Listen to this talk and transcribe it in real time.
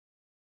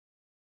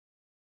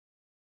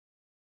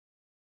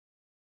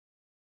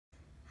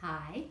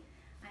Hi,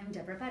 I'm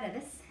Deborah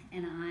Paredez,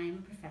 and I'm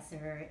a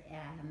professor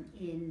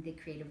in the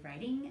creative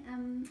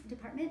writing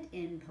department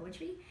in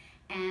poetry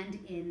and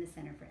in the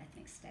Center for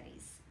Ethnic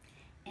Studies.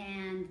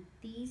 And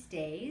these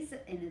days,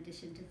 in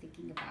addition to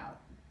thinking about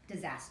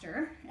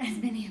disaster, as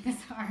many of us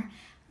are,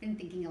 I've been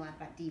thinking a lot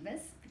about divas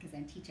because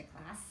I teach a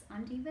class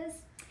on divas.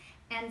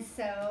 And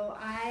so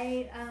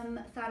I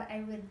thought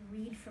I would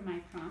read for my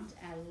prompt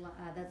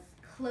the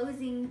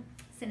closing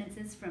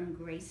sentences from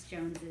Grace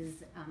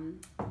Jones's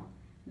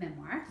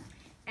memoir,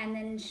 and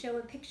then show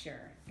a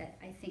picture that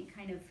I think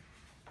kind of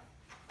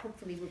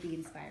hopefully will be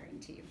inspiring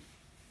to you.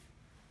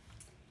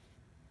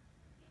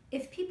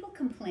 If people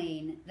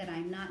complain that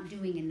I'm not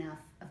doing enough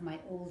of my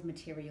old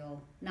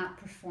material, not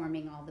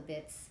performing all the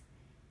bits,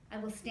 I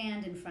will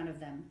stand in front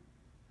of them,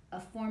 a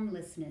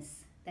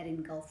formlessness that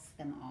engulfs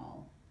them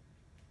all.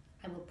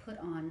 I will put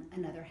on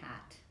another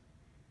hat,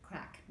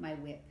 crack my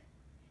whip,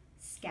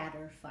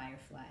 scatter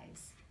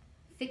fireflies,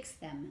 fix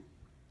them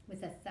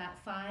with a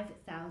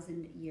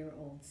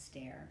 5,000-year-old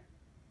stare,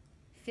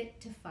 fit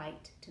to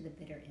fight to the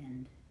bitter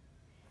end,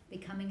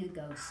 becoming a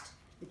ghost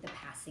with the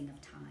passing of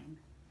time.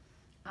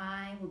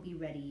 I will be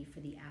ready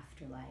for the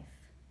afterlife,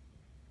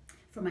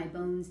 for my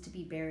bones to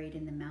be buried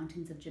in the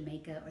mountains of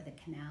Jamaica or the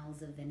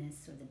canals of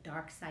Venice or the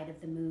dark side of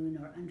the moon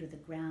or under the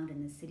ground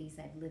in the cities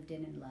I've lived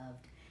in and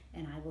loved.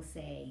 And I will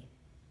say,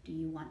 do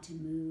you want to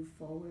move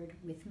forward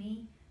with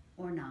me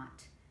or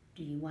not?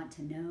 Do you want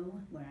to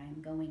know where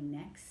I'm going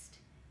next?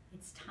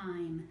 It's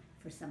time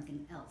for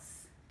something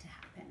else to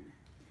happen.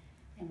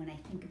 And when I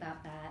think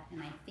about that,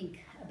 and I think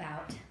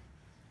about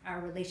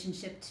our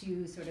relationship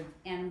to sort of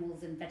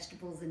animals and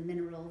vegetables and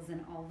minerals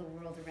and all the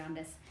world around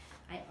us,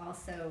 I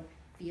also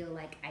feel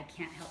like I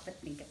can't help but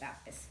think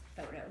about this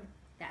photo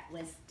that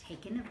was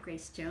taken of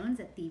Grace Jones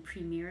at the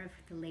premiere of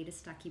the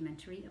latest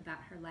documentary about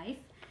her life.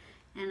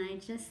 And I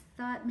just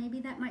thought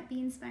maybe that might be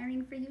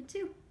inspiring for you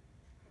too.